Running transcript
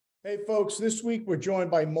Hey, folks, this week we're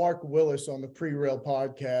joined by Mark Willis on the Prereal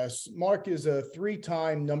podcast. Mark is a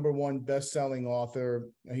three-time #1 best-selling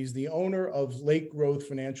author. He's the owner of Lake Growth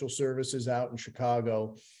Financial Services out in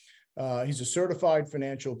Chicago. He's a certified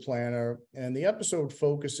financial planner, and the episode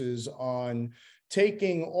focuses on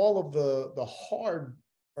taking all of the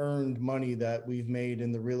hard-earned money that we've made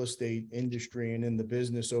in the real estate industry and in the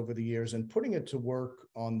business over the years and putting it to work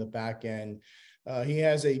on the back end. He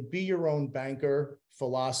has a be your own banker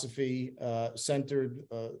philosophy centered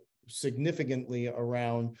significantly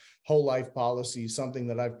around whole life policies, something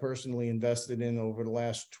that I've personally invested in over the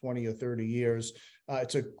last 20 or 30 years.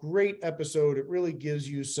 It's a great episode. It really gives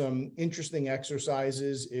you some interesting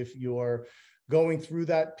exercises if you're going through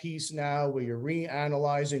that piece now where you're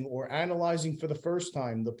reanalyzing or analyzing for the first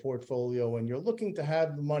time the portfolio and you're looking to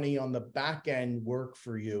have the money on the back end work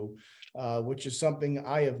for you, which is something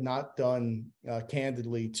I have not done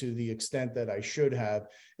candidly to the extent that I should have.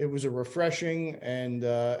 It was a refreshing and,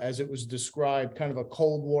 as it was described, kind of a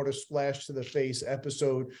cold water splash to the face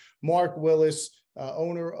episode. Mark Willis,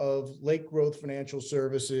 owner of Lake Growth Financial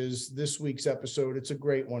Services, this week's episode. It's a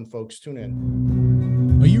great one, folks. Tune in.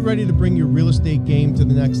 Are you ready to bring your real estate game to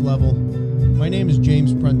the next level? My name is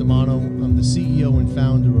James Prendamano. I'm the CEO and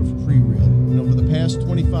founder of Prereal, and over the past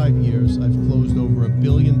 25 years, I've closed over $1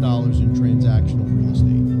 billion in transactional real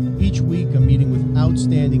estate. Each week, I'm meeting with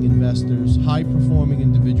outstanding investors, high-performing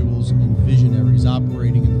individuals, and visionaries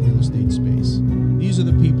operating in the real estate space. These are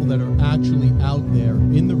the people that are actually out there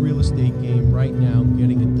in the real estate game right now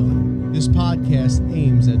getting it done. This podcast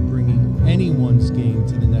aims at bringing anyone's game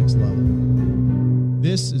to the next level.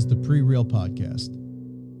 This is the Prereal Podcast.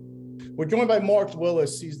 We're joined by Mark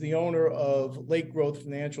Willis. He's the owner of Lake Growth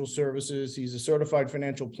Financial Services. He's a certified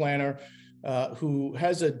financial planner who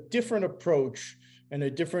has a different approach and a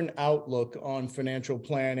different outlook on financial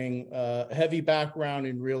planning, heavy background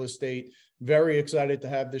in real estate. Very excited to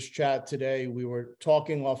have this chat today. We were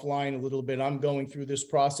talking offline a little bit. I'm going through this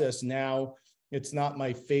process now. It's not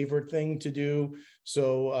my favorite thing to do.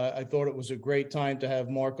 So I thought it was a great time to have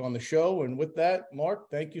Mark on the show. And with that, Mark,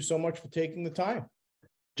 thank you so much for taking the time.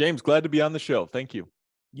 James, glad to be on the show. Thank you.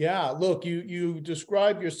 Yeah, look, you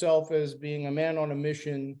describe yourself as being a man on a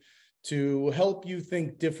mission to help you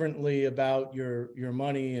think differently about your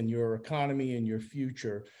money and your economy and your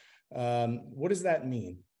future. What does that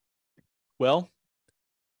mean? Well,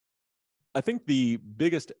 I think the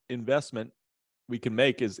biggest investment we can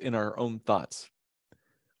make is in our own thoughts.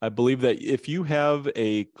 I believe that if you have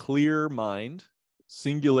a clear mind,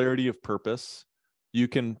 singularity of purpose, you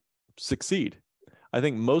can succeed. I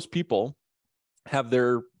think most people have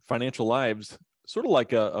their financial lives sort of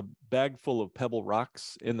like a bag full of pebble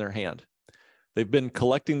rocks in their hand. They've been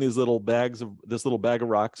collecting this little bag of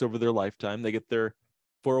rocks over their lifetime. They get their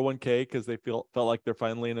 401k because they felt like they're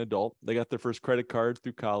finally an adult. They got their first credit card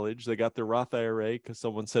through college. They got their Roth IRA because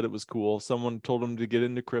someone said it was cool. Someone told them to get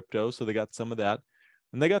into crypto, so they got some of that.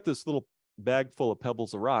 And they got this little bag full of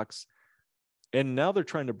pebbles of rocks. And now they're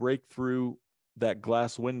trying to break through that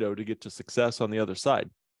glass window to get to success on the other side.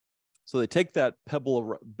 So they take that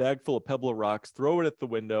bag full of pebble of rocks, throw it at the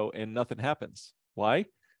window, and nothing happens. Why?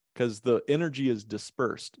 Because the energy is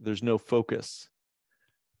dispersed. There's no focus.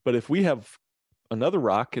 But if we have another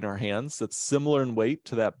rock in our hands that's similar in weight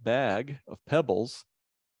to that bag of pebbles,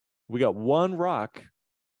 we got one rock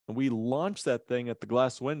and we launch that thing at the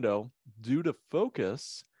glass window due to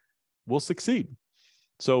focus, we'll succeed.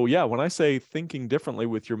 So yeah, when I say thinking differently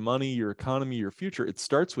with your money, your economy, your future, it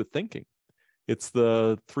starts with thinking. It's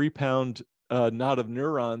the 3-pound knot of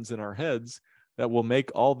neurons in our heads that will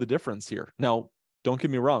make all the difference here. Now, don't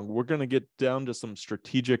get me wrong. We're going to get down to some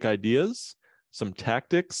strategic ideas, some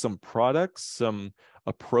tactics, some products, some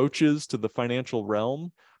approaches to the financial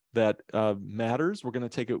realm that matters. We're going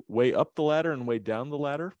to take it way up the ladder and way down the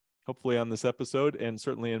ladder, hopefully on this episode, and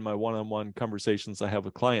certainly in my one-on-one conversations I have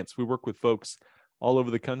with clients. We work with folks all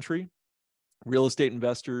over the country, real estate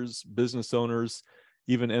investors, business owners,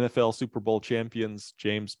 even NFL Super Bowl champions,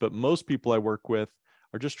 James. But most people I work with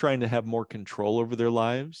are just trying to have more control over their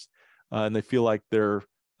lives. And they feel like they're,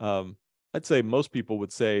 I'd say most people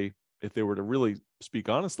would say, if they were to really speak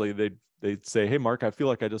honestly, they'd say, hey, Mark, I feel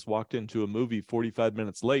like I just walked into a movie 45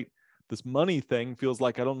 minutes late. This money thing feels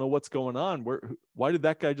like I don't know what's going on. Why did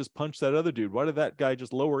that guy just punch that other dude? Why did that guy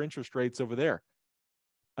just lower interest rates over there?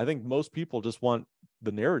 I think most people just want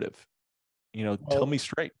the narrative. Tell me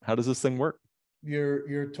straight. How does this thing work?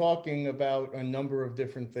 You're talking about a number of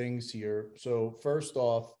different things here. So first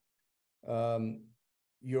off,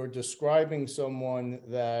 you're describing someone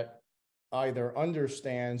that either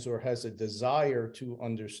understands or has a desire to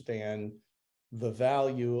understand the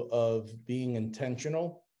value of being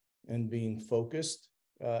intentional and being focused.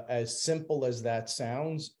 As simple as that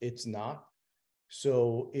sounds, it's not.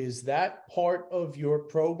 So is that part of your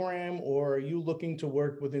program, or are you looking to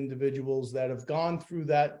work with individuals that have gone through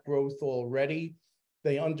that growth already?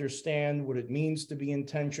 They understand what it means to be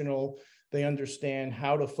intentional. They understand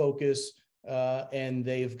how to focus, and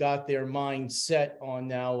they've got their mind set on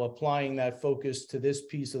now applying that focus to this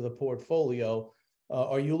piece of the portfolio.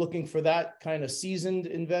 Are you looking for that kind of seasoned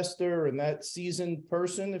investor and that seasoned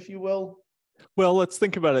person, if you will? Well, let's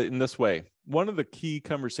think about it in this way. One of the key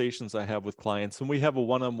conversations I have with clients, and we have a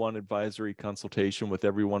one-on-one advisory consultation with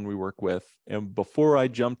everyone we work with. And before I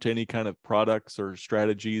jump to any kind of products or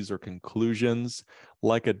strategies or conclusions,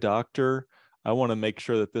 like a doctor, I want to make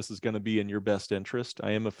sure that this is going to be in your best interest.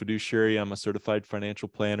 I am a fiduciary. I'm a certified financial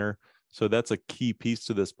planner. So that's a key piece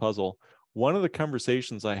to this puzzle. One of the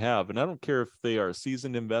conversations I have, and I don't care if they are a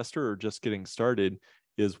seasoned investor or just getting started,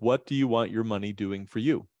 is what do you want your money doing for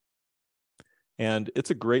you? And it's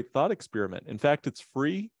a great thought experiment. In fact, it's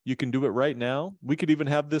free. You can do it right now. We could even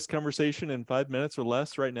have this conversation in 5 minutes or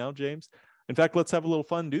less right now, James. In fact, let's have a little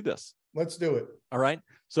fun, do this. Let's do it. All right.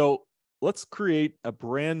 So let's create a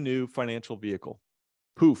brand new financial vehicle.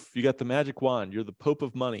 Poof, you got the magic wand. You're the Pope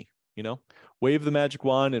of money, wave the magic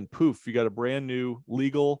wand and poof, you got a brand new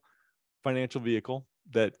legal financial vehicle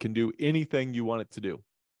that can do anything you want it to do.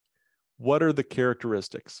 What are the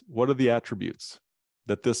characteristics? What are the attributes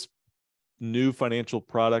that this new financial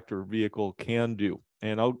product or vehicle can do?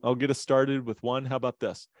 And I'll get us started with one. How about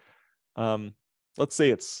this? Let's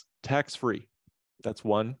say it's tax-free. That's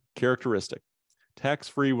one characteristic.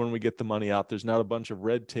 Tax-free when we get the money out. There's not a bunch of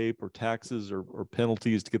red tape or taxes or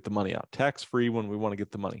penalties to get the money out. Tax-free when we want to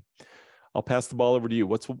get the money. I'll pass the ball over to you.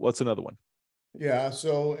 What's another one? Yeah.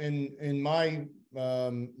 So in my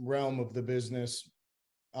realm of the business,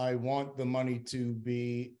 I want the money to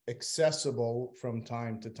be accessible from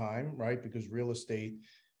time to time, right? Because real estate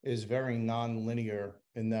is very non-linear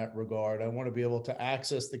in that regard. I want to be able to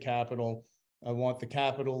access the capital. I want the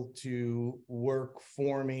capital to work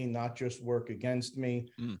for me, not just work against me.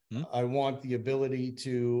 Mm-hmm. I want the ability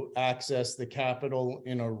to access the capital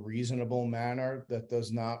in a reasonable manner that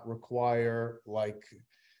does not require like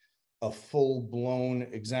a full-blown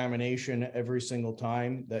examination every single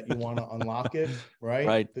time that you want to unlock it, right?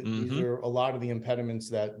 Right. These are a lot of the impediments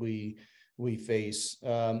that we face.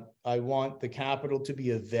 I want the capital to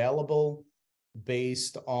be available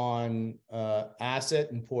based on asset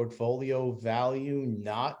and portfolio value,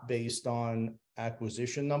 not based on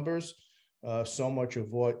acquisition numbers. So much of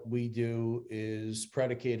what we do is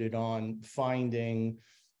predicated on finding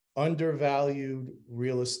undervalued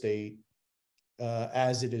real estate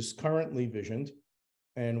as it is currently visioned,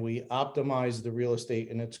 and we optimize the real estate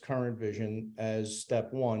in its current vision as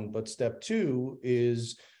step one. But step two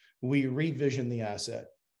is we revision the asset,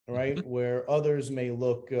 right? Mm-hmm. Where others may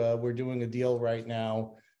look, we're doing a deal right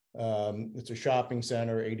now. It's a shopping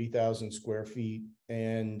center, 80,000 square feet.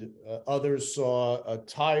 And others saw a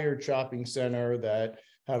tired shopping center that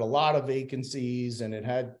had a lot of vacancies and it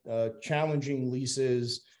had challenging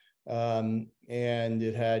leases. And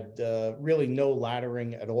it had really no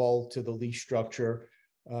laddering at all to the lease structure.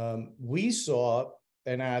 We saw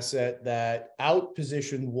an asset that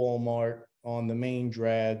outpositioned Walmart on the main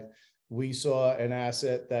drag. We saw an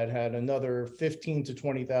asset that had another 15 to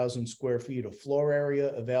 20,000 square feet of floor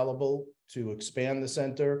area available to expand the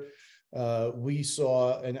center. We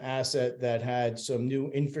saw an asset that had some new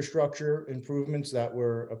infrastructure improvements that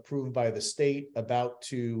were approved by the state, about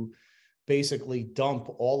to basically dump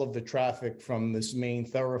all of the traffic from this main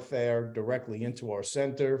thoroughfare directly into our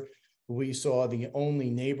center. We saw the only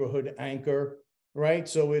neighborhood anchor, right?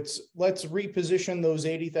 So it's, let's reposition those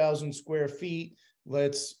 80,000 square feet.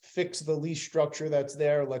 Let's fix the lease structure that's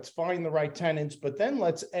there. Let's find the right tenants, but then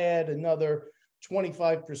let's add another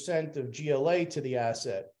 25% of GLA to the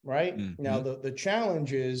asset, right? Mm-hmm. Now, the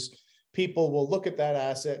challenge is people will look at that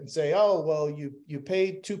asset and say, oh, well, you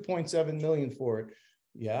paid $2.7 million for it.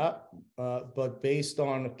 Yeah, but based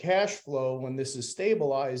on cash flow, when this is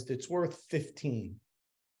stabilized, it's worth 15,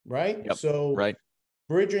 right? Yep. So right.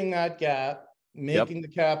 Bridging that gap, making the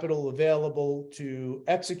capital available to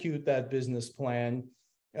execute that business plan,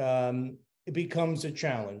 it becomes a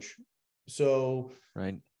challenge. So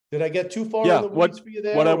right. Did I get too far in the weeds for you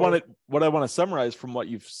there? What I want to summarize from what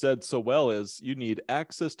you've said so well is you need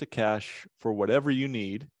access to cash for whatever you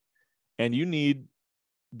need, and you need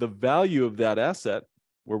the value of that asset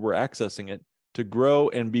where we're accessing it to grow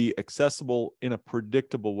and be accessible in a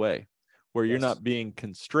predictable way, where you're not being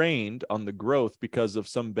constrained on the growth because of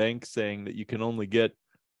some bank saying that you can only get,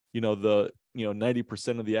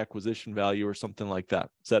 90% of the acquisition value or something like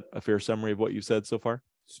that. Is that a fair summary of what you said so far?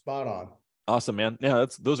 Spot on. Awesome, man. Yeah,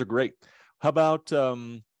 those are great. How about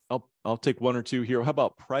I'll take one or two here. How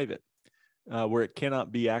about private, where it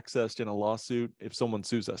cannot be accessed in a lawsuit if someone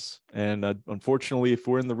sues us? And unfortunately, if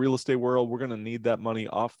we're in the real estate world, we're going to need that money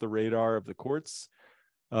off the radar of the courts.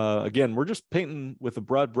 Again, we're just painting with a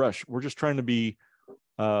broad brush. We're just trying to be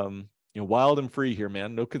wild and free here,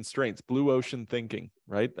 man. No constraints, blue ocean thinking,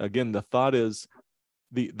 right? Again, the thought is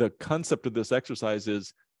the concept of this exercise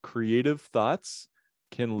is creative thoughts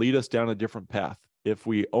can lead us down a different path. If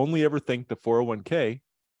we only ever think the 401k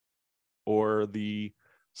or the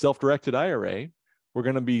self-directed IRA, we're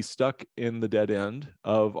going to be stuck in the dead end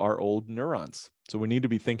of our old neurons. So we need to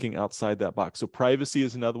be thinking outside that box. So privacy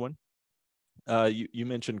is another one. You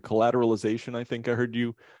mentioned collateralization. I think I heard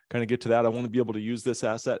you kind of get to that. I want to be able to use this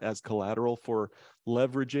asset as collateral for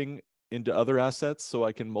leveraging into other assets so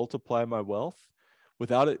I can multiply my wealth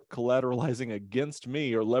without it collateralizing against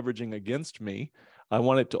me or leveraging against me. I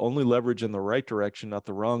want it to only leverage in the right direction, not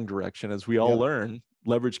the wrong direction. As we all learn,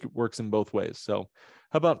 leverage works in both ways. So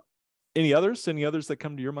how about any others that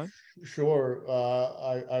come to your mind? Sure.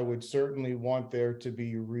 I would certainly want there to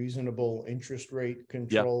be reasonable interest rate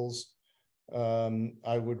controls.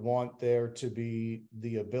 I would want there to be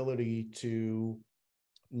the ability to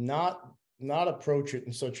not approach it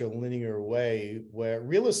in such a linear way, where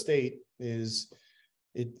real estate is,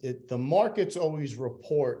 the markets always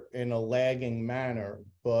report in a lagging manner,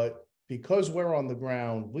 but because we're on the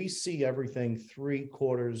ground, we see everything 3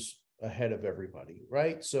 quarters ahead of everybody,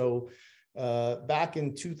 right? So back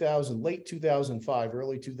in late 2005,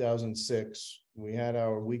 early 2006, we had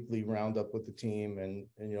our weekly roundup with the team, and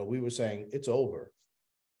we were saying it's over.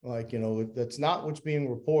 Like, that's not what's being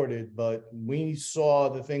reported, but we saw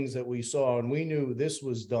the things that we saw and we knew this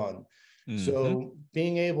was done. So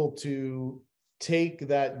being able to take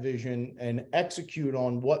that vision and execute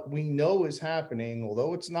on what we know is happening,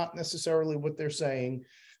 although it's not necessarily what they're saying,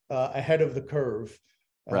 ahead of the curve.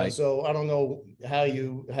 Right. So I don't know how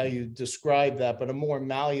you describe that, but a more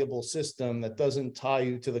malleable system that doesn't tie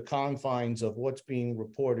you to the confines of what's being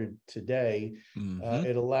reported today.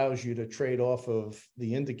 It allows you to trade off of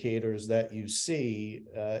the indicators that you see.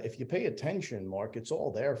 If you pay attention, Mark, it's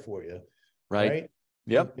all there for you. Right?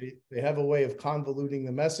 Yep. They have a way of convoluting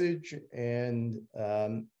the message, and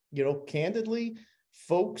candidly,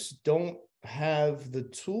 folks don't have the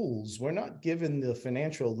tools. We're not given the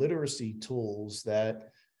financial literacy tools that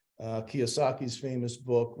Kiyosaki's famous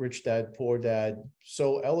book, Rich Dad, Poor Dad,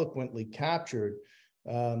 so eloquently captured.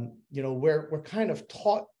 We're kind of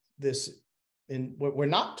taught this, and we're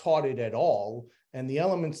not taught it at all. And the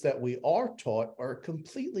elements that we are taught are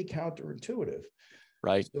completely counterintuitive.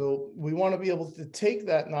 Right. So we want to be able to take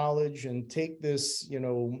that knowledge and take this,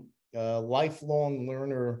 lifelong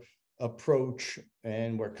learner approach,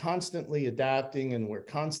 and we're constantly adapting and we're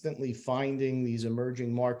constantly finding these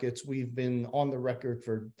emerging markets. We've been on the record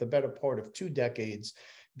for the better part of 2 decades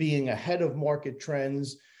being ahead of market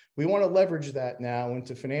trends. We want to leverage that now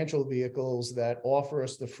into financial vehicles that offer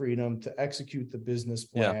us the freedom to execute the business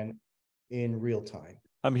plan in real time.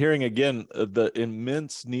 I'm hearing again the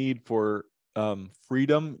immense need for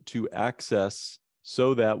freedom to access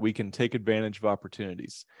so that we can take advantage of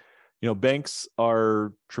opportunities. Banks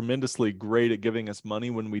are tremendously great at giving us money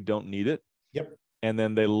when we don't need it. Yep. And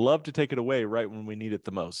then they love to take it away right when we need it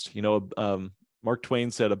the most. Mark Twain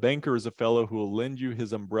said, a banker is a fellow who will lend you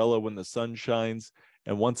his umbrella when the sun shines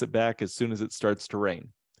and wants it back as soon as it starts to rain.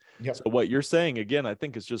 Yep. So what you're saying, again, I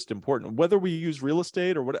think is just important. Whether we use real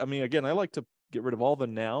estate or what, again, I like to get rid of all the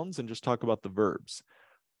nouns and just talk about the verbs.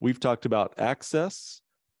 We've talked about access,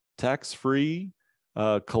 tax-free,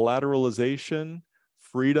 collateralization,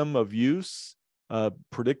 freedom of use,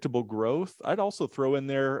 predictable growth. I'd also throw in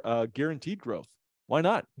there guaranteed growth. Why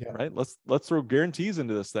not? Yeah. Right? Let's throw guarantees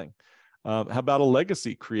into this thing. How about a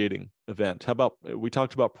legacy creating event? How about, we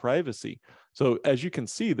talked about privacy. So as you can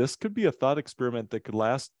see, this could be a thought experiment that could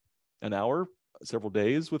last an hour, several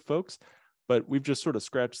days with folks, but we've just sort of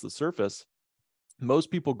scratched the surface.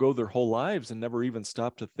 Most people go their whole lives and never even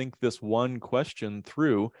stop to think this one question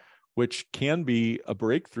through, which can be a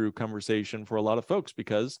breakthrough conversation for a lot of folks,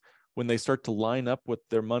 because when they start to line up what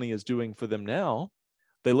their money is doing for them now,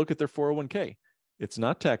 they look at their 401k. It's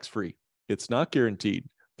not tax-free. It's not guaranteed.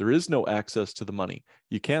 There is no access to the money.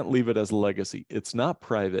 You can't leave it as a legacy. It's not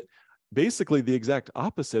private. Basically the exact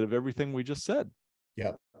opposite of everything we just said.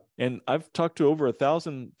 Yeah. And I've talked to over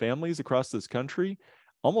 1,000 families across this country.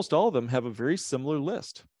 Almost all of them have a very similar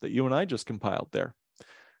list that you and I just compiled there.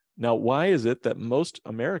 Now, why is it that most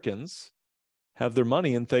Americans have their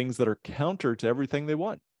money in things that are counter to everything they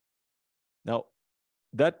want? Now,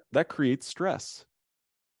 that creates stress.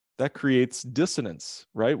 that creates dissonance,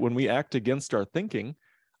 right? When we act against our thinking,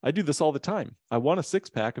 I do this all the time. I want a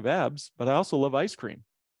 6-pack of abs, but I also love ice cream.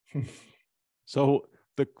 So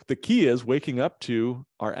the key is waking up to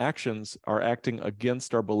our actions are acting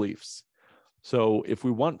against our beliefs. So if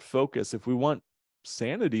we want focus, if we want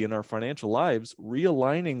sanity in our financial lives,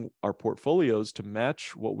 realigning our portfolios to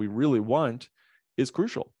match what we really want is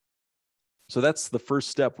crucial. So that's the first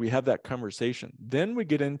step. We have that conversation. Then we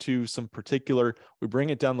get into some particular, we bring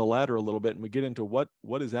it down the ladder a little bit, and we get into what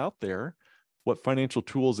is out there, what financial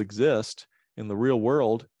tools exist in the real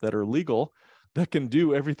world that are legal, that can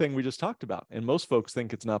do everything we just talked about. And most folks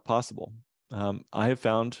think it's not possible. I have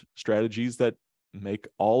found strategies that make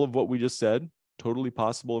all of what we just said totally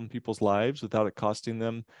possible in people's lives without it costing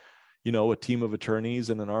them, a team of attorneys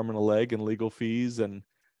and an arm and a leg and legal fees. And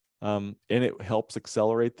it helps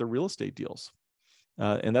accelerate the real estate deals.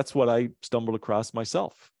 And that's what I stumbled across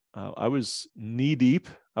myself. I was knee deep.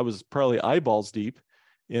 I was probably eyeballs deep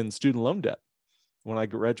in student loan debt. When I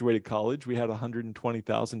graduated college, we had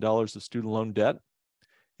 $120,000 of student loan debt.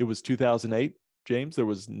 It was 2008, James. There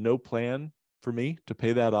was no plan for me to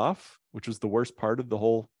pay that off, which was the worst part of the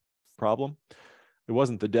whole problem. It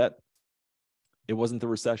wasn't the debt. It wasn't the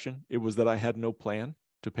recession. It was that I had no plan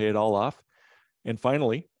to pay it all off. And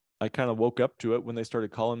finally, I kind of woke up to it when they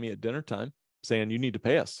started calling me at dinner time saying, you need to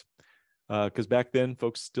pay us. Because back then,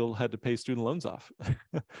 folks still had to pay student loans off.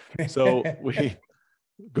 So we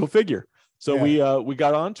go figure. So we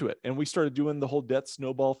got onto it, and we started doing the whole debt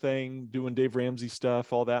snowball thing, doing Dave Ramsey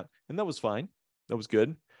stuff, all that. And that was fine. That was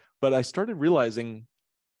good. But I started realizing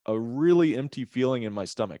a really empty feeling in my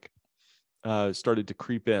stomach started to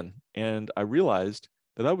creep in. And I realized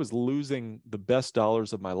that I was losing the best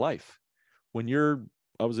dollars of my life.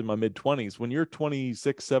 I was in my mid-20s. When you're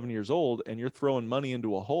 26, 7 years old and you're throwing money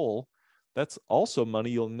into a hole, that's also money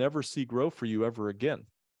you'll never see grow for you ever again.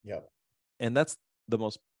 Yep. And that's the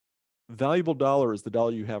most valuable dollar, is the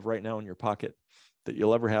dollar you have right now in your pocket that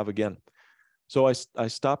you'll ever have again. So I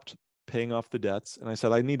stopped paying off the debts, and I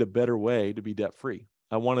said, I need a better way to be debt-free.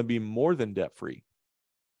 I want to be more than debt-free.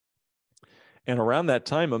 And around that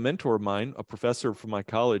time, a mentor of mine, a professor from my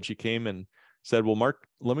college, he came and said, well, Mark,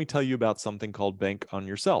 let me tell you about something called Bank on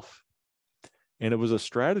Yourself. And it was a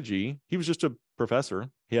strategy. He was just a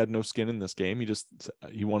professor. He had no skin in this game.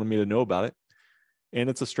 He wanted me to know about it.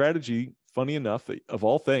 And it's a strategy, funny enough, of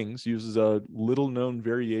all things, uses a little known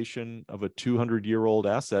variation of a 200-year-old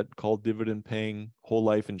asset called dividend paying whole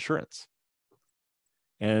life insurance.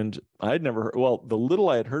 And I had never heard, the little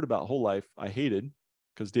I had heard about whole life, I hated,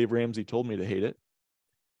 because Dave Ramsey told me to hate it.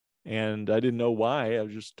 And I didn't know why. I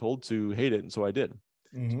was just told to hate it. And so I did.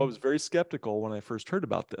 Mm-hmm. So I was very skeptical when I first heard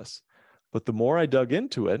about this. But the more I dug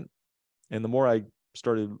into it, and the more I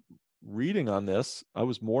started reading on this, I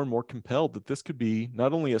was more and more compelled that this could be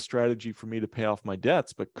not only a strategy for me to pay off my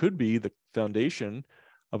debts, but could be the foundation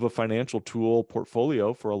of a financial tool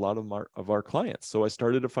portfolio for a lot of our clients. So I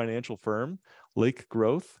started a financial firm, Lake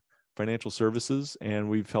Growth Financial Services, and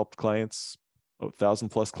we've helped clients,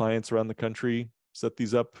 1,000+ clients around the country, set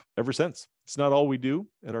these up ever since. It's not all we do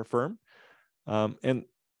at our firm. And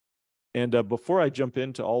before I jump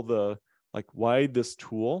into all the why this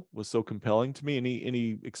tool was so compelling to me,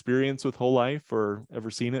 any experience with whole life or ever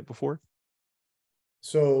seen it before?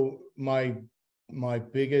 So my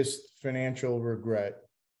biggest financial regret,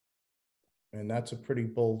 and that's a pretty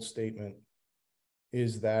bold statement,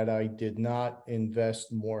 is that I did not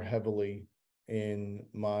invest more heavily in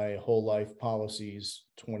my whole life policies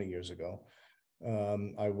 20 years ago.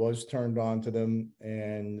 I was turned on to them,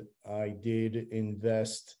 and I did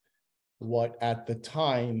invest what at the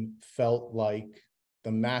time felt like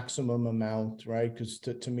the maximum amount, right? Because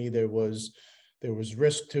to me, there was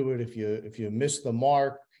risk to it. If you miss the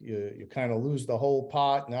mark, you kind of lose the whole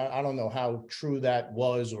pot. And I don't know how true that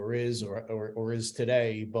was or is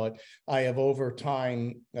today, but I have over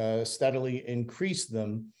time steadily increased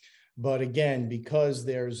them. But again, because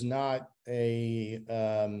there's not a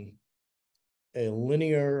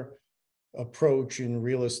linear approach in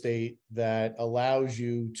real estate that allows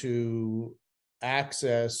you to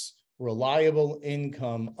access reliable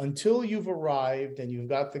income until you've arrived and you've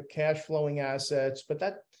got the cash flowing assets, but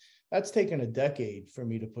that's taken a decade for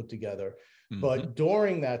me to put together. Mm-hmm. But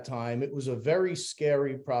during that time, it was a very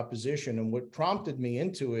scary proposition. And what prompted me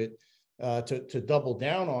into it, to double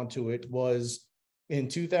down onto it, was in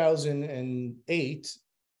 2008,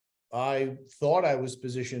 I thought I was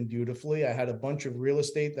positioned beautifully. I had a bunch of real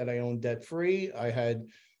estate that I owned debt-free. I had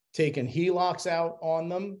taken HELOCs out on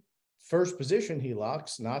them, first position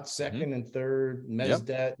HELOCs, not second and third, mezz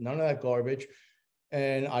debt, none of that garbage.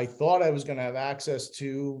 And I thought I was going to have access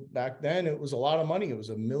to, back then, it was a lot of money. It was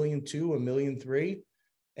 $1.2 million, $1.3 million.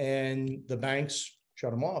 And the banks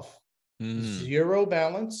shut them off. Zero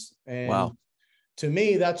balance. And Wow. to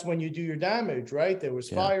me, that's when you do your damage, right? There was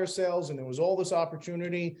Yeah. fire sales and there was all this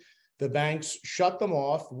opportunity. The banks shut them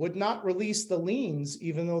off, would not release the liens,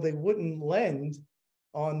 even though they wouldn't lend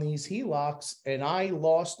on these HELOCs. And I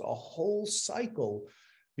lost a whole cycle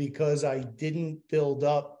because I didn't build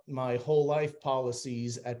up my whole life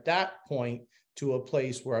policies at that point to a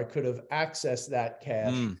place where I could have accessed that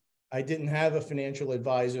cash. I didn't have a financial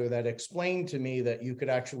advisor that explained to me that you could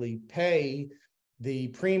actually pay the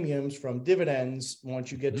premiums from dividends once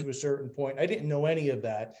you get to a certain point. I didn't know any of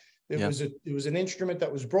that. It was an instrument that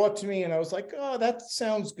was brought to me, and I was like, oh, that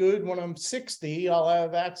sounds good. When I'm 60, I'll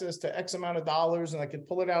have access to X amount of dollars and I could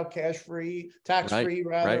pull it out cash-free, tax-free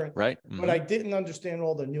rather. Right. But I didn't understand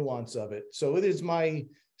all the nuance of it. So it is my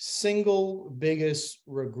single biggest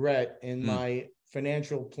regret in my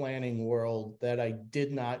financial planning world that I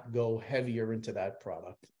did not go heavier into that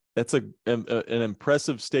product. That's an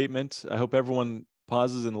impressive statement. I hope everyone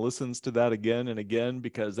pauses and listens to that again and again,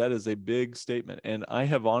 because that is a big statement. And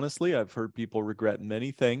I've heard people regret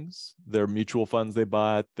many things: their mutual funds they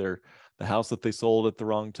bought, the house that they sold at the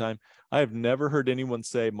wrong time. I have never heard anyone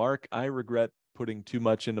say, Mark, I regret putting too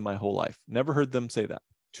much into my whole life. Never heard them say that.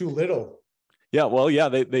 Too little. Yeah, well, yeah,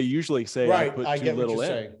 they usually say, right, I put I too get little what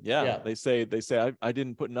you're in. saying. Yeah, they say I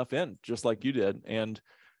didn't put enough in, just like you did. And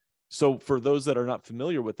so for those that are not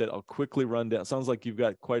familiar with it, I'll quickly run down. Sounds like you've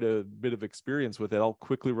got quite a bit of experience with it. I'll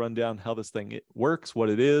quickly run down how this thing works, what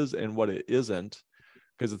it is and what it isn't,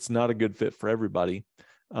 because it's not a good fit for everybody.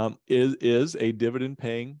 Is a dividend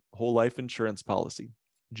paying whole life insurance policy.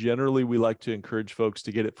 Generally, we like to encourage folks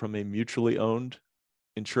to get it from a mutually owned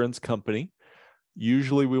insurance company.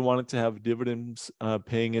 Usually we want it to have dividends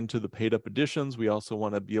paying into the paid up additions. We also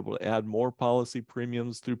want to be able to add more policy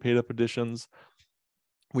premiums through paid up additions.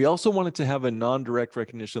 We also want it to have a non-direct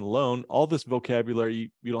recognition loan. All this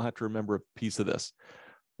vocabulary, you don't have to remember a piece of this.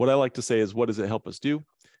 What I like to say is, what does it help us do?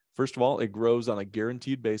 First of all, it grows on a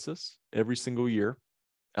guaranteed basis every single year,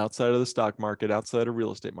 outside of the stock market, outside of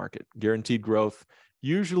real estate market. Guaranteed growth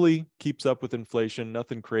usually keeps up with inflation,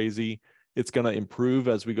 nothing crazy. It's going to improve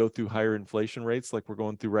as we go through higher inflation rates like we're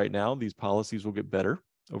going through right now. These policies will get better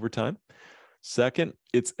over time. Second,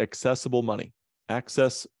 it's accessible money.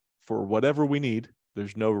 Access for whatever we need.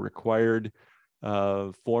 There's no required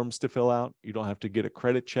forms to fill out. You don't have to get a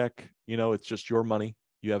credit check. It's just your money.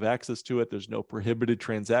 You have access to it. There's no prohibited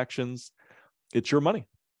transactions. It's your money.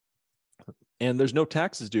 And there's no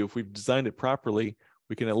taxes due. If we've designed it properly,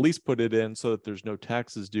 we can at least put it in so that there's no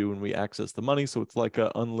taxes due when we access the money. So it's like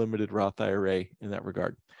an unlimited Roth IRA in that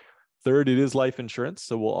regard. Third, it is life insurance.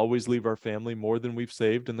 So we'll always leave our family more than we've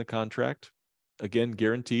saved in the contract. Again,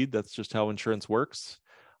 guaranteed. That's just how insurance works.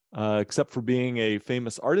 Except for being a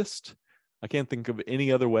famous artist, I can't think of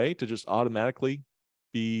any other way to just automatically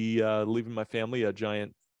be leaving my family a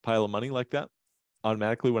giant pile of money like that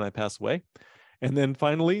automatically when I pass away. And then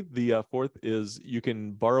finally, the fourth is you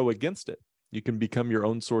can borrow against it. You can become your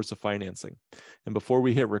own source of financing. And before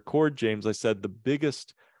we hit record, James, I said the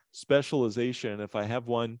biggest specialization, if I have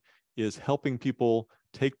one, is helping people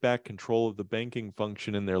take back control of the banking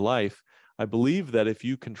function in their life. I believe that if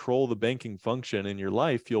you control the banking function in your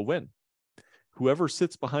life, you'll win. Whoever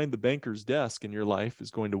sits behind the banker's desk in your life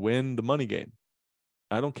is going to win the money game.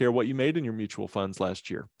 I don't care what you made in your mutual funds last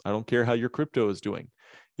year. I don't care how your crypto is doing.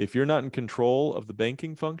 If you're not in control of the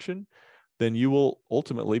banking function, then you will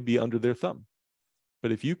ultimately be under their thumb.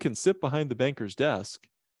 But if you can sit behind the banker's desk,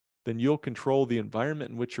 then you'll control the environment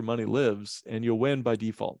in which your money lives, and you'll win by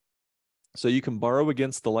default. So you can borrow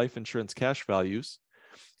against the life insurance cash values.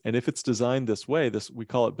 And if it's designed this way, we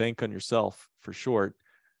call it bank on yourself for short.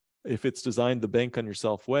 If it's designed the bank on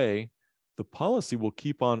yourself way, the policy will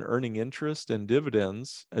keep on earning interest and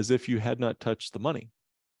dividends as if you had not touched the money.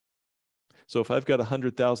 So if I've got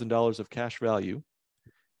 $100,000 of cash value,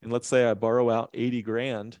 and let's say I borrow out 80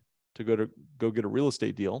 grand to go get a real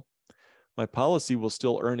estate deal, my policy will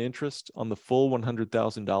still earn interest on the full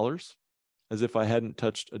 $100,000 as if I hadn't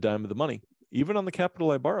touched a dime of the money. Even on the capital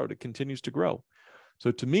I borrowed, it continues to grow.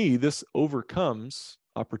 So to me, this overcomes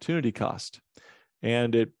opportunity cost,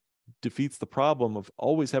 and it defeats the problem of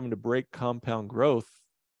always having to break compound growth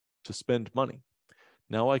to spend money.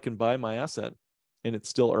 Now I can buy my asset and it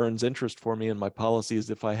still earns interest for me in my policy as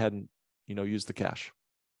if I hadn't, used the cash.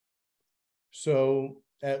 So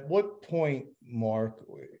at what point, Mark,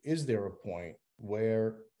 is there a point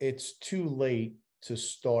where it's too late to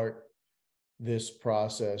start this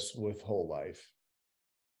process with whole life?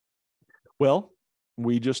 Well,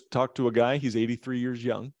 We just talked to a guy, he's 83 years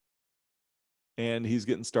young, and he's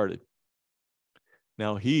getting started.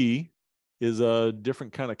 Now, he is a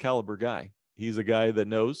different kind of caliber guy. He's a guy that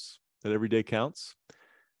knows that every day counts,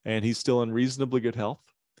 and he's still in reasonably good health.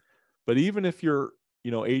 But even if you're,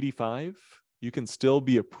 85, you can still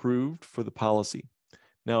be approved for the policy.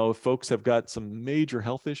 Now, if folks have got some major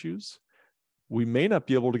health issues, we may not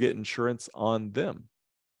be able to get insurance on them,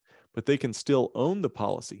 but they can still own the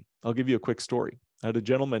policy. I'll give you a quick story. I had a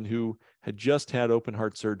gentleman who had just had open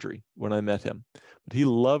heart surgery when I met him, but he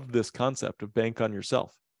loved this concept of bank on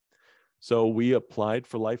yourself. So we applied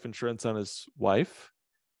for life insurance on his wife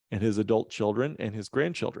and his adult children and his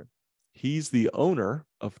grandchildren. He's the owner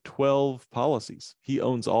of 12 policies. He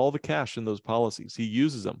owns all the cash in those policies. He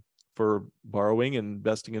uses them for borrowing and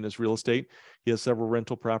investing in his real estate. He has several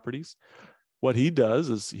rental properties. What he does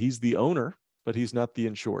is he's the owner, but he's not the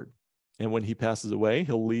insured. And when he passes away,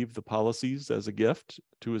 he'll leave the policies as a gift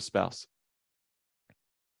to his spouse.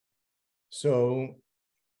 So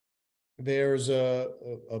there's a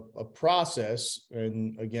process,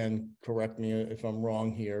 and again, correct me if I'm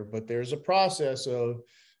wrong here, but there's a process of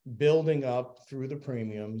building up through the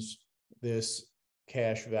premiums this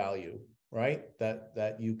cash value, right?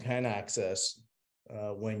 That you can access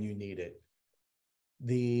when you need it.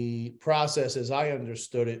 The process, as I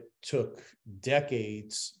understood it, took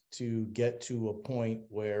decades to get to a point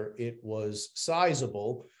where it was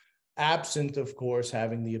sizable, absent, of course,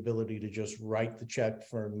 having the ability to just write the check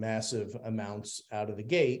for massive amounts out of the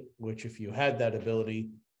gate, which if you had that ability,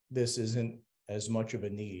 this isn't as much of a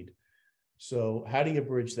need. So how do you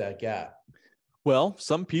bridge that gap? Well,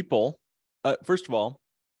 some people, first of all,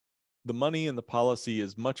 the money in the policy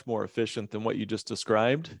is much more efficient than what you just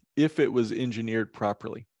described if it was engineered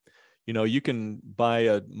properly. You can buy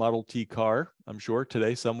a Model T car, I'm sure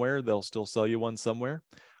today somewhere, they'll still sell you one somewhere,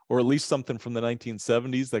 or at least something from the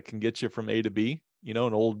 1970s that can get you from A to B, an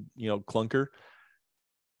old, clunker.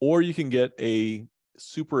 Or you can get a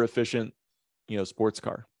super efficient, sports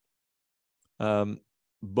car.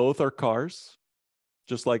 Both are cars,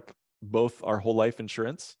 just like both are whole life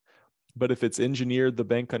insurance. But if it's engineered the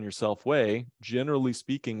bank on yourself way, generally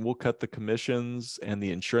speaking, we'll cut the commissions and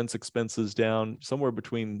the insurance expenses down. Somewhere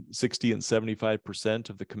between 60 and 75%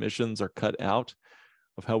 of the commissions are cut out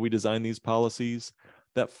of how we design these policies.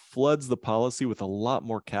 That floods the policy with a lot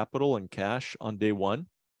more capital and cash on day one.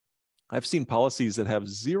 I've seen policies that have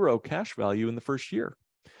zero cash value in the first year.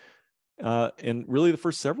 And really the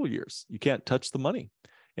first several years, you can't touch the money.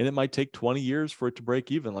 And it might take 20 years for it to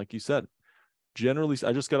break even, like you said. Generally,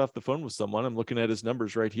 I just got off the phone with someone. I'm looking at his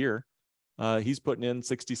numbers right here. He's putting in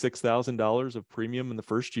 $66,000 of premium in the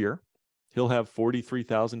first year. He'll have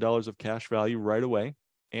 $43,000 of cash value right away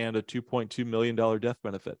and a $2.2 million death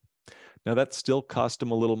benefit. Now, that still cost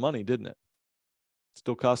him a little money, didn't it?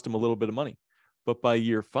 Still cost him a little bit of money. But by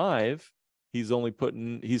year 5, he's only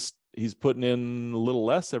putting in a little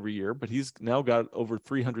less every year, but he's now got over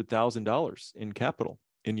 $300,000 in capital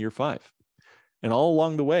in year 5. And all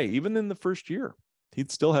along the way, even in the first year, he'd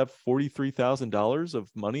still have $43,000 of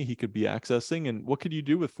money he could be accessing. And what could you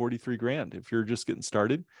do with 43 grand if you're just getting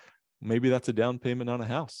started? Maybe that's a down payment on a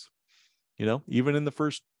house. Even in the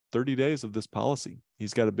first 30 days of this policy,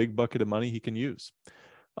 he's got a big bucket of money he can use.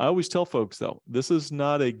 I always tell folks, though, this is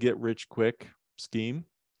not a get rich quick scheme.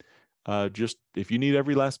 Just if you need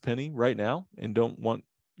every last penny right now and don't want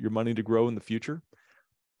your money to grow in the future,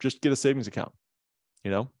 just get a savings account,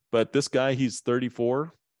 But this guy, he's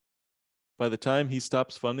 34. By the time he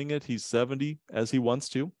stops funding it, he's 70 as he wants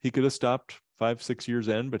to. He could have stopped 5-6 years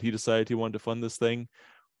in, but he decided he wanted to fund this thing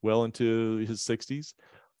well into his 60s.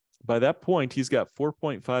 By that point, he's got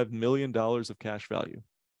 $4.5 million of cash value.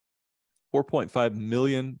 $4.5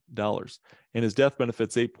 million. And his death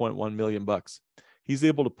benefit's $8.1 million. He's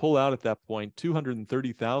able to pull out at that point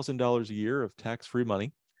 $230,000 a year of tax-free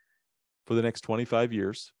money for the next 25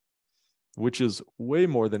 years. Which is way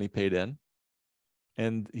more than he paid in.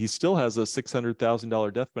 And he still has a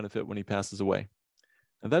 $600,000 death benefit when he passes away.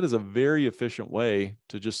 And that is a very efficient way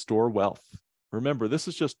to just store wealth. Remember, this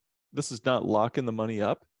is not locking the money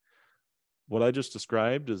up. What I just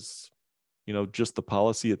described is, just the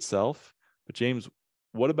policy itself. But James,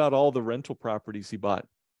 what about all the rental properties he bought?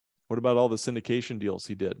 What about all the syndication deals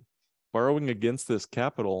he did? Borrowing against this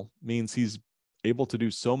capital means he's able to do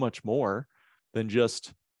so much more than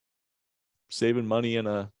just saving money in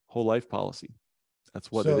a whole life policy.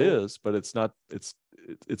 That's what it is, but it's not.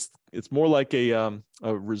 It's more like a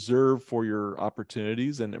reserve for your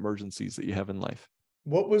opportunities and emergencies that you have in life.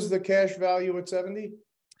 What was the cash value at 70?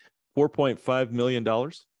 $4.5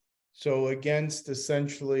 million. So against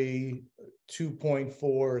essentially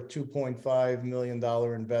 $2.5 million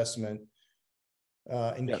investment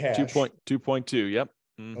in cash. 2.2. Yep.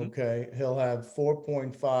 Mm-hmm. Okay. He'll have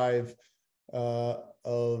 4.5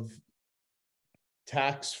 of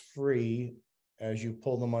tax-free as you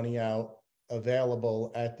pull the money out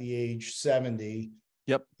available at the age 70.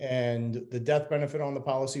 Yep. And the death benefit on the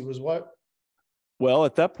policy was what? Well,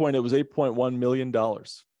 at that point, it was $8.1 million,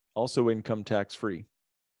 also income tax free.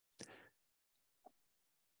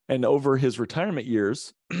 And over his retirement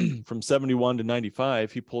years, from 71 to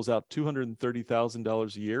 95, he pulls out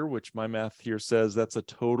 $230,000 a year, which my math here says that's a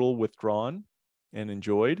total withdrawn and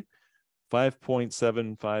enjoyed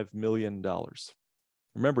 $5.75 million.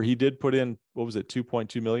 Remember, he did put in, what was it,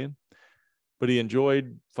 2.2 million? But he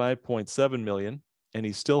enjoyed 5.7 million, and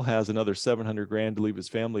he still has another 700 grand to leave his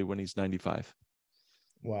family when he's 95.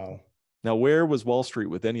 Wow. Now, where was Wall Street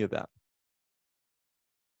with any of that?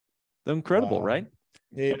 Incredible, Wow. right?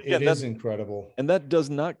 It is incredible. And that does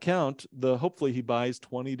not count hopefully he buys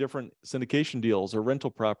 20 different syndication deals or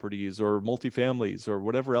rental properties or multifamilies or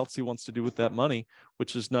whatever else he wants to do with that money,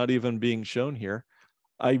 which is not even being shown here.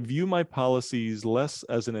 I view my policies less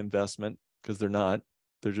as an investment because they're not.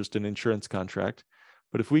 They're just an insurance contract.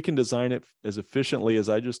 But if we can design it as efficiently as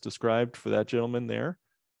I just described for that gentleman there,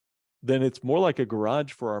 then it's more like a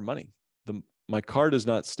garage for our money. My car does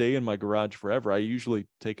not stay in my garage forever. I usually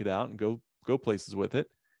take it out and go places with it.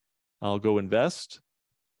 I'll go invest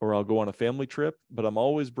or I'll go on a family trip, but I'm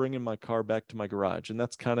always bringing my car back to my garage. And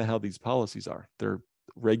that's kind of how these policies are. They're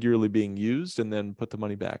regularly being used and then put the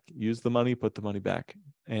money back. Use the money, put the money back.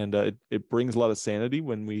 And it brings a lot of sanity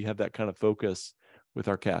when we have that kind of focus with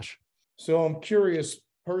our cash. So I'm curious,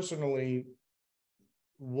 personally,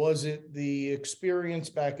 was it the experience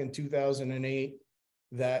back in 2008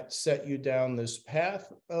 that set you down this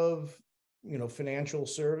path of, financial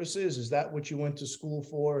services? Is that what you went to school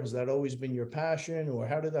for? Has that always been your passion, or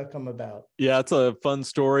how did that come about? Yeah, it's a fun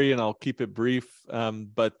story and I'll keep it brief.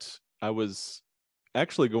 But I was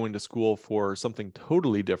actually going to school for something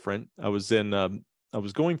totally different. I was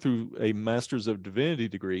going through a Master's of Divinity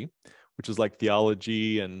degree, which is like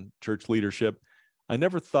theology and church leadership. I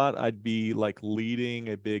never thought I'd be like leading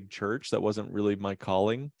a big church. That wasn't really my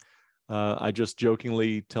calling. I just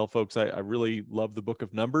jokingly tell folks I really love the book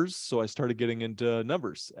of Numbers. So I started getting into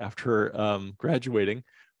numbers after graduating.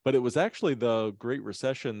 But it was actually the Great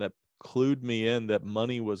Recession that clued me in that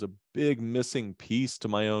money was a big missing piece to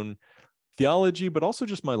my own theology, but also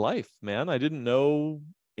just my life, man. I didn't know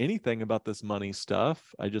anything about this money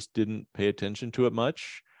stuff. I just didn't pay attention to it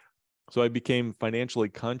much. So I became financially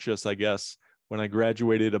conscious, I guess, when I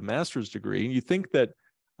graduated a master's degree. And you think that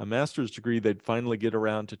a master's degree, they'd finally get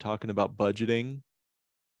around to talking about budgeting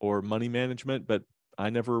or money management, but I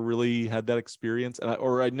never really had that experience,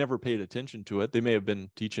 or I never paid attention to it. They may have been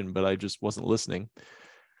teaching, but I just wasn't listening.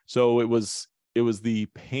 So it was the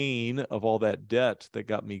pain of all that debt that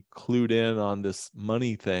got me clued in on this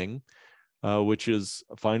money thing, which is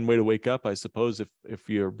a fine way to wake up, I suppose, if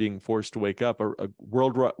you're being forced to wake up. A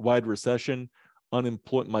worldwide recession,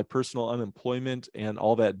 my personal unemployment, and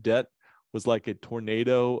all that debt was like a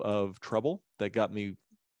tornado of trouble that got me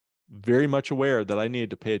very much aware that I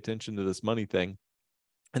needed to pay attention to this money thing.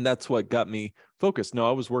 And that's what got me focused. Now,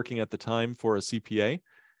 I was working at the time for a CPA,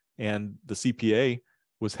 and the CPA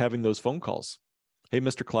was having those phone calls. Hey,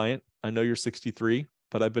 Mr. Client, I know you're 63,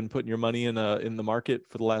 but I've been putting your money in the market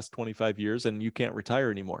for the last 25 years and you can't retire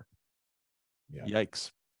anymore. Yeah.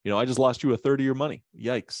 Yikes. I just lost you a third of your money.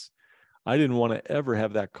 Yikes. I didn't want to ever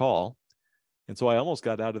have that call. And so I almost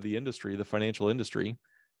got out of the industry, the financial industry,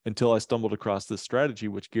 until I stumbled across this strategy,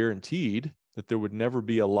 which guaranteed that there would never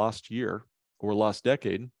be a lost year or lost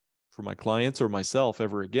decade for my clients or myself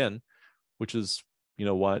ever again, which is,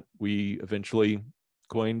 what we eventually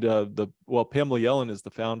coined Pamela Yellen is the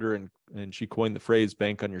founder and she coined the phrase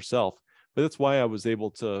bank on yourself. But that's why I was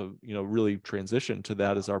able to, really transition to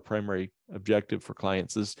that as our primary objective for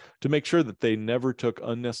clients, is to make sure that they never took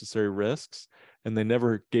unnecessary risks. And I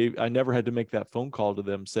never had to make that phone call to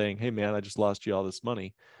them saying, hey man, I just lost you all this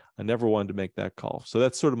money. I never wanted to make that call. So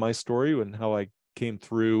that's sort of my story and how I came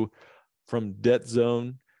through from debt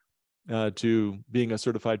zone to being a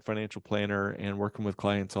certified financial planner and working with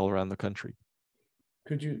clients all around the country.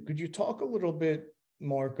 Could you talk a little bit,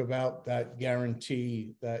 Mark, about that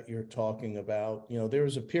guarantee that you're talking about? There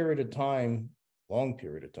was a period of time, long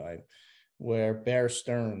period of time, where Bear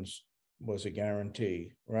Stearns was a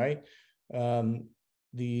guarantee, right?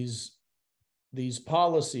 These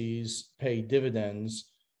policies pay dividends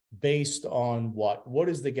based on what? What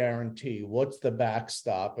is the guarantee? What's the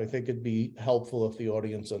backstop? I think it'd be helpful if the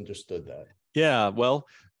audience understood that. Yeah, well,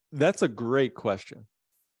 that's a great question.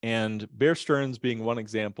 And Bear Stearns being one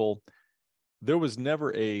example, there was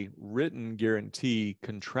never a written guarantee,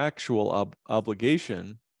 contractual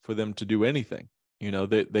obligation for them to do anything.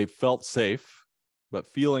 They felt safe,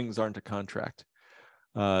 but feelings aren't a contract.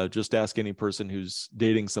 Just ask any person who's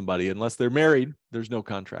dating somebody. Unless they're married, there's no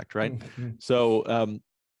contract, right? So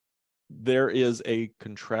there is a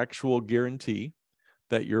contractual guarantee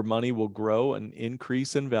that your money will grow and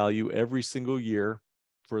increase in value every single year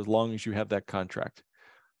for as long as you have that contract.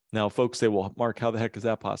 Now, folks say, well, Mark, how the heck is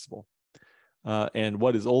that possible? And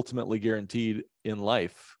what is ultimately guaranteed in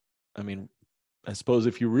life? I mean, I suppose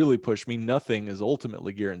if you really push me, nothing is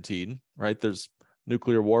ultimately guaranteed, right? There's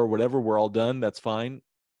nuclear war, whatever, we're all done. That's fine.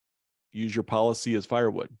 Use your policy as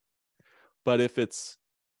firewood. But if it's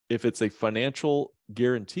a financial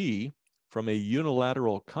guarantee from a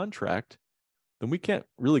unilateral contract, then we can't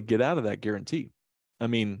really get out of that guarantee. I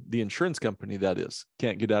mean, the insurance company, that is,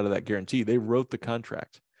 can't get out of that guarantee. They wrote the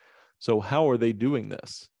contract. So how are they doing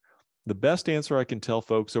this? The best answer I can tell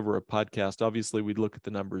folks over a podcast, obviously we'd look at the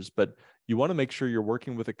numbers, but you want to make sure you're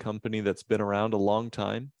working with a company that's been around a long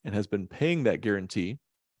time and has been paying that guarantee.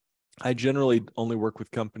 I generally only work with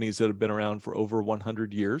companies that have been around for over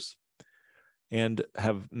 100 years and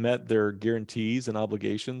have met their guarantees and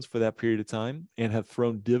obligations for that period of time and have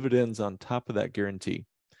thrown dividends on top of that guarantee.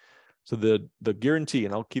 So the guarantee,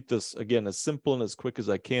 and I'll keep this, again, as simple and as quick as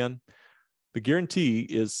I can, the guarantee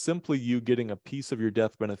is simply you getting a piece of your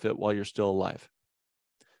death benefit while you're still alive.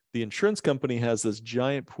 The insurance company has this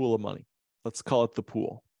giant pool of money. Let's call it the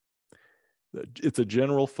pool. It's a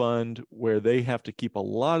general fund where they have to keep a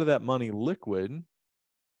lot of that money liquid,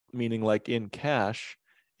 meaning like in cash,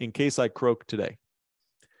 in case I croak today.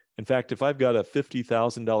 In fact, if I've got a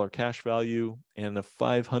 $50,000 cash value and a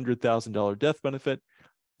 $500,000 death benefit,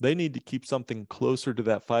 they need to keep something closer to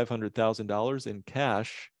that $500,000 in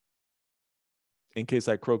cash in case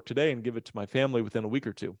I croak today and give it to my family within a week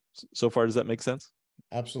or two. So far, does that make sense?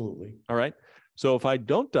 Absolutely. All right. So if I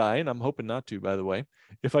don't die, and I'm hoping not to, by the way,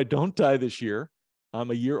 if I don't die this year,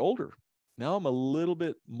 I'm a year older. Now I'm a little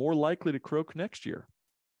bit more likely to croak next year.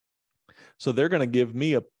 So they're going to give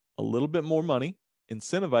me a little bit more money,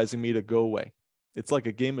 incentivizing me to go away. It's like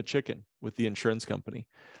a game of chicken with the insurance company.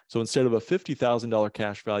 So instead of a $50,000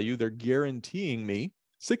 cash value, they're guaranteeing me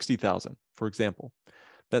 $60,000, for example.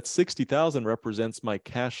 That $60,000 represents my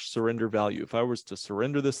cash surrender value. If I was to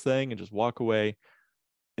surrender this thing and just walk away,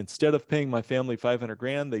 instead of paying my family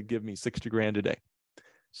 $500,000, they'd give me $60,000 a day.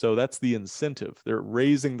 So that's the incentive. They're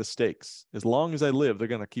raising the stakes. As long as I live, they're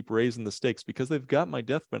going to keep raising the stakes because they've got my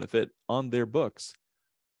death benefit on their books.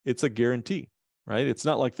 It's a guarantee, right? It's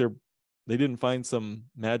not like they didn't find some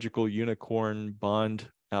magical unicorn bond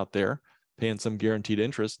out there paying some guaranteed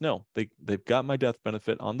interest. No, they've got my death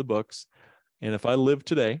benefit on the books. And if I live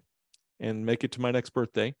today and make it to my next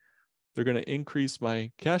birthday, they're going to increase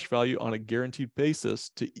my cash value on a guaranteed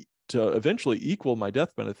basis to eventually equal my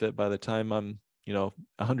death benefit by the time I'm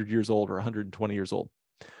 100 years old or 120 years old.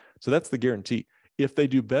 So that's the guarantee. If they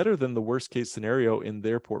do better than the worst case scenario in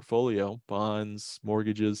their portfolio, bonds,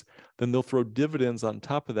 mortgages, then they'll throw dividends on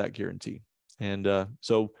top of that guarantee. And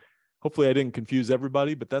so hopefully I didn't confuse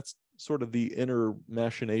everybody, but that's sort of the inner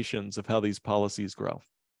machinations of how these policies grow.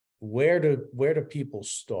 Where do people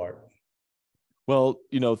start? Well,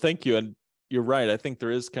 thank you. And you're right. I think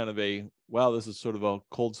there is kind of wow, this is sort of a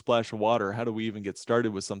cold splash of water. How do we even get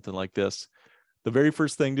started with something like this? The very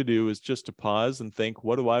first thing to do is just to pause and think,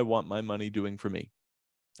 what do I want my money doing for me?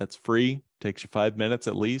 That's free, takes you 5 minutes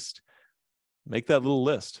at least. Make that little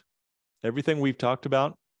list. Everything we've talked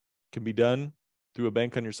about can be done through a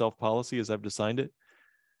bank on yourself policy as I've designed it.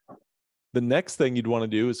 The next thing you'd want to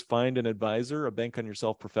do is find an advisor, a bank on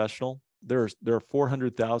yourself professional. There are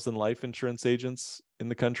 400,000 life insurance agents in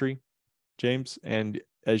the country, James. And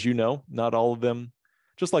as you know, not all of them,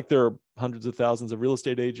 just like there are hundreds of thousands of real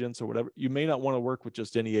estate agents or whatever, you may not want to work with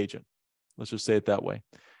just any agent. Let's just say it that way.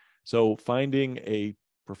 So finding a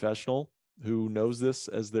professional who knows this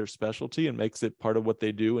as their specialty and makes it part of what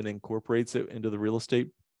they do and incorporates it into the real estate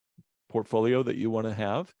portfolio that you want to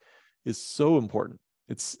have is so important.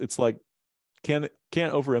 It's like, can't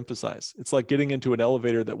overemphasize. It's like getting into an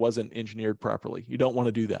elevator that wasn't engineered properly. You don't want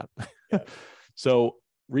to do that. Yeah. So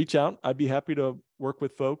reach out. I'd be happy to work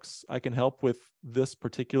with folks. I can help with this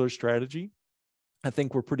particular strategy. I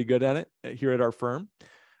think we're pretty good at it here at our firm.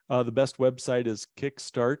 The best website is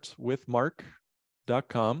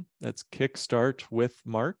kickstartwithmark.com. That's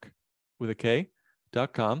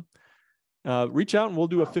kickstartwithmark.com. Reach out and we'll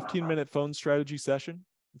do a 15-minute phone strategy session.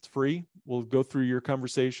 It's free. We'll go through your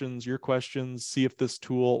conversations, your questions, see if this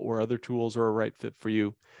tool or other tools are a right fit for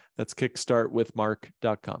you. That's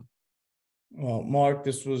kickstartwithmark.com. Well, Mark,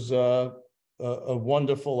 this was a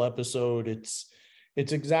wonderful episode. It's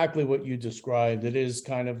exactly what you described. It is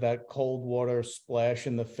kind of that cold water splash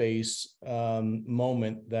in the face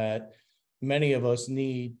moment that many of us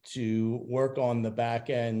need to work on the back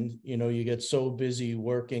end. You know, you get so busy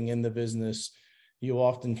working in the business, you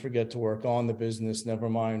often forget to work on the business, never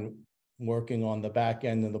mind working on the back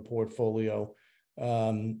end of the portfolio.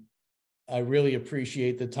 I really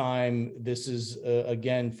appreciate the time. This is,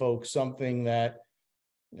 again, folks, something that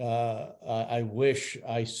I wish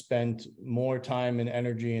I spent more time and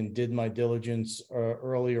energy and did my diligence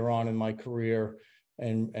earlier on in my career,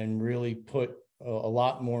 and really put a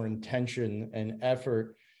lot more intention and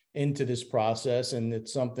effort into this process. And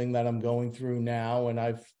it's something that I'm going through now, and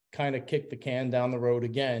I've kind of kicked the can down the road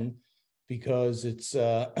again, because it's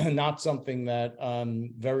not something that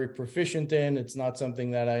I'm very proficient in. It's not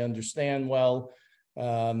something that I understand well.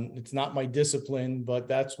 It's not my discipline, but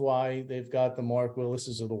that's why they've got the Mark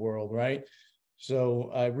Willises of the world, right? So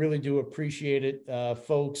I really do appreciate it.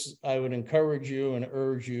 Folks, I would encourage you and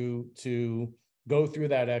urge you to go through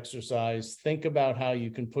that exercise. Think about how you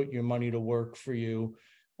can put your money to work for you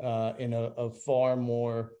in a far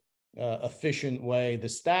more efficient way.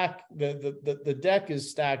 The deck is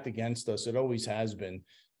stacked against us. It always has been.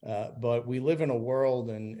 But we live in a world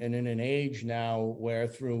and in an age now where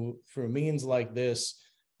through means like this,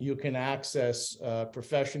 you can access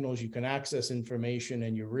professionals, you can access information,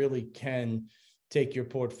 and you really can take your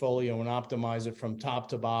portfolio and optimize it from top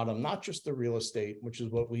to bottom, not just the real estate, which is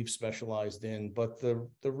what we've specialized in, but the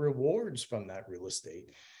rewards from that real estate.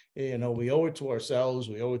 You know, we owe it to ourselves,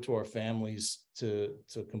 we owe it to our families to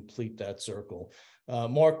complete that circle.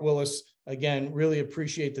 Mark Willis, again, really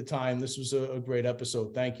appreciate the time. This was a great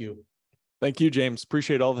episode. Thank you. Thank you, James.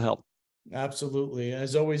 Appreciate all the help. Absolutely.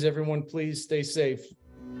 As always, everyone, please stay safe.